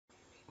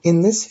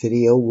In this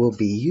video, we'll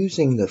be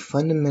using the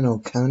fundamental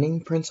counting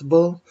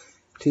principle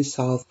to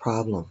solve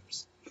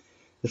problems.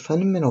 The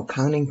fundamental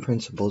counting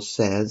principle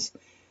says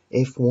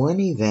if one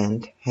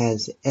event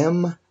has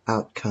m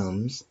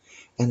outcomes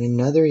and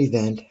another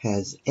event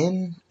has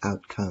n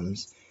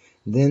outcomes,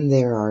 then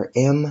there are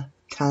m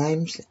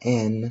times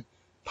n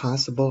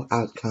possible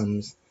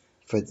outcomes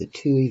for the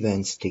two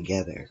events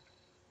together.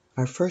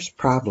 Our first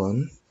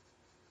problem: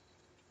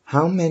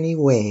 how many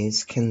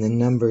ways can the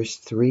numbers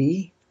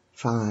 3,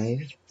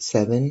 5,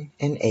 7,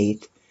 and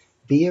 8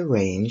 be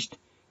arranged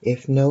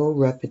if no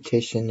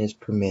repetition is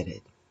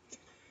permitted?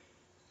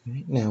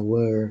 Right, now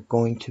we're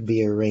going to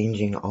be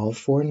arranging all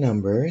four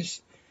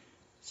numbers,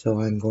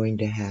 so I'm going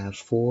to have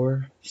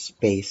 4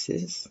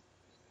 spaces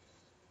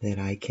that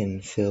I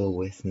can fill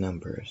with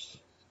numbers.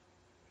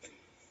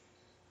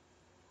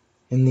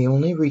 And the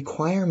only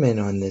requirement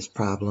on this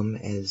problem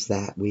is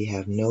that we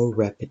have no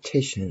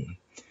repetition.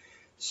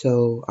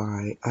 So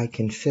I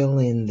can fill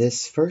in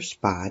this first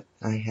spot.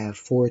 I have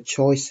 4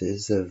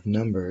 choices of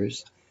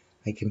numbers.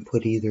 I can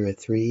put either a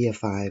 3, a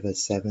 5, a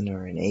 7,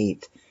 or an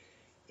 8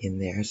 in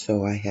there.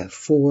 So I have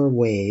 4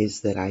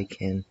 ways that I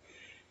can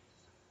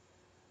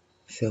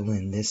fill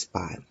in this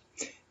spot.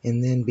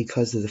 And then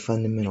because of the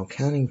fundamental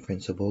counting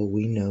principle,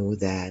 we know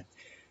that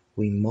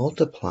we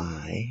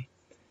multiply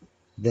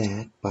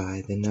that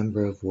by the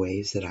number of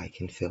ways that I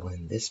can fill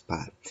in this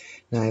spot.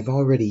 Now I've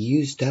already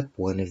used up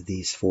one of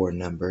these 4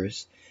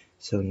 numbers,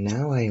 so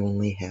now I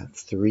only have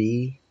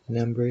 3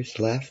 numbers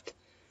left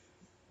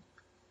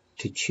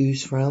to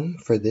choose from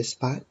for this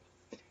spot,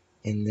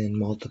 and then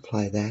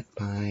multiply that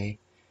by,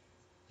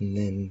 and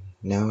then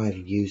now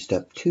I've used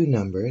up 2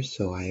 numbers,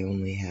 so I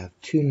only have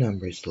 2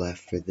 numbers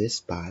left for this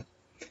spot,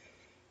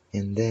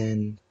 and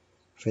then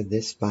for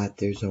this spot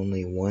there's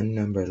only 1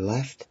 number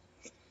left.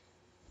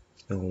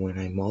 So when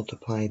I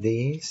multiply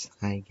these,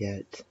 I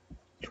get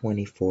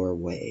 24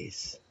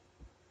 ways.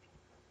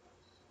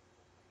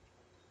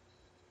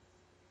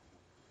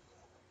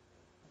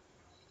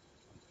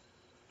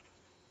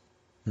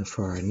 Now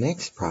for our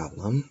next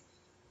problem,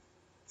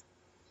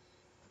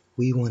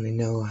 we want to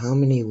know how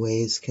many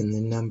ways can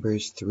the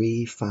numbers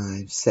 3,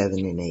 5, 7,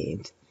 and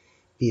 8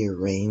 be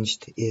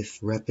arranged if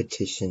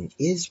repetition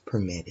is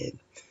permitted.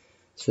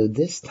 So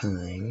this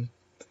time,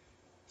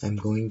 I'm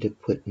going to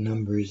put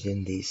numbers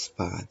in these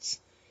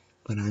spots,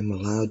 but I'm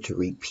allowed to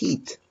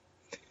repeat.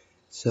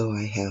 So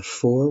I have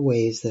 4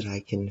 ways that I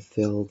can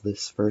fill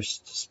this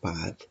first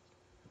spot.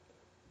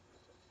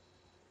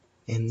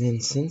 And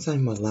then since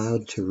I'm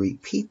allowed to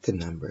repeat the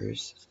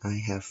numbers, I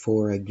have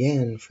 4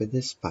 again for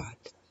this spot.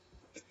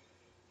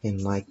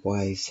 And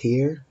likewise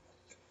here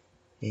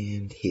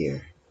and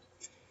here.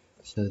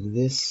 So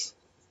this,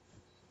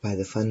 by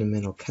the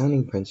fundamental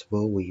counting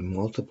principle, we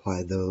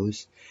multiply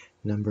those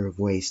number of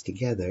ways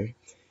together.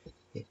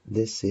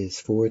 This is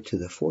 4 to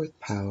the 4th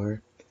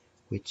power,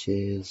 which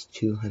is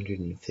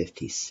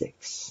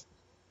 256.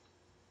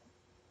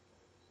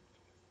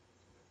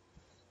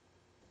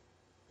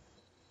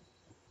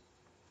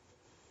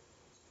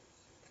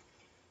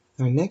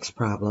 Our next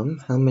problem: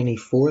 how many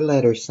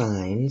 4-letter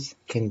signs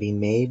can be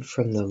made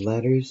from the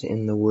letters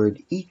in the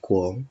word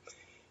equal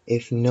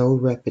if no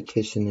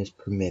repetition is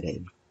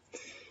permitted?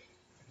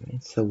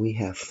 Right, so we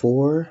have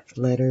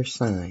 4-letter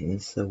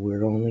signs, so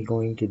we're only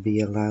going to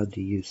be allowed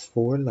to use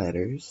 4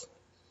 letters.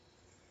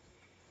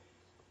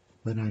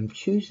 But I'm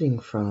choosing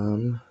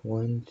from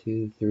 1,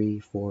 2, 3,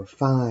 4,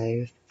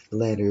 5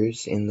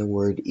 letters in the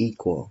word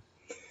equal.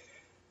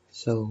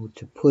 So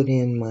to put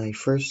in my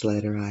first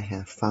letter, I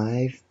have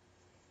 5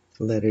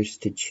 letters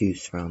to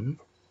choose from.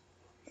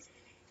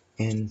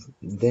 And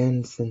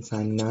then since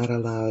I'm not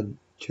allowed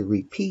to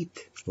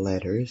repeat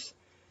letters,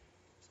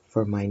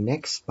 for my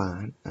next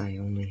spot, I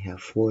only have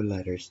 4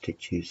 letters to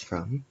choose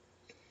from.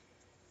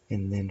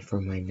 And then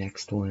for my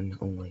next one,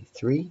 only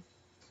 3.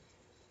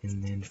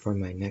 And then for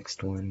my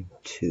next one,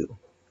 2.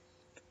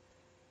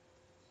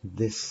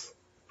 This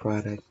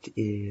product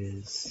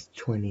is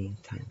 20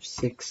 times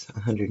 6,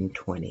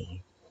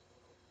 120.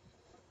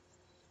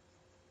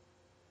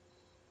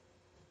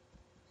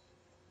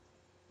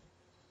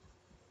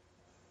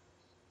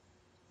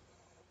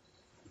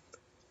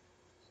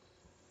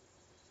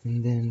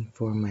 And then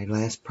for my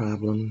last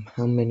problem,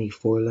 how many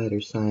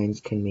 4-letter signs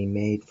can be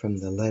made from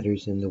the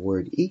letters in the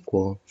word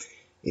equal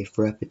if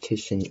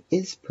repetition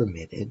is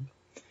permitted?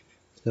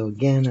 So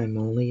again, I'm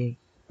only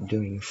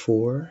doing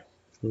 4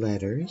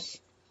 letters,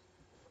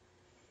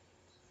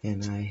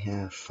 and I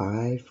have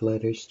 5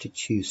 letters to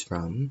choose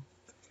from.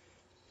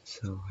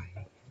 So I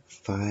have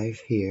 5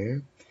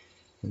 here,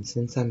 and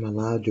since I'm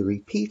allowed to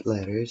repeat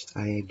letters,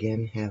 I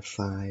again have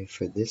 5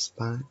 for this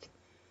spot,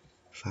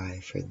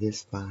 5 for this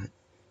spot,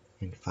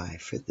 and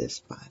 5 for this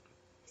spot.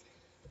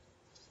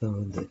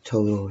 So the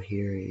total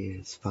here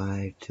is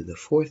 5 to the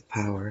 4th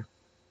power,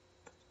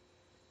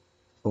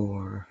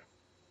 or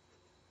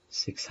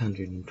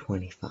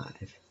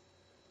 625.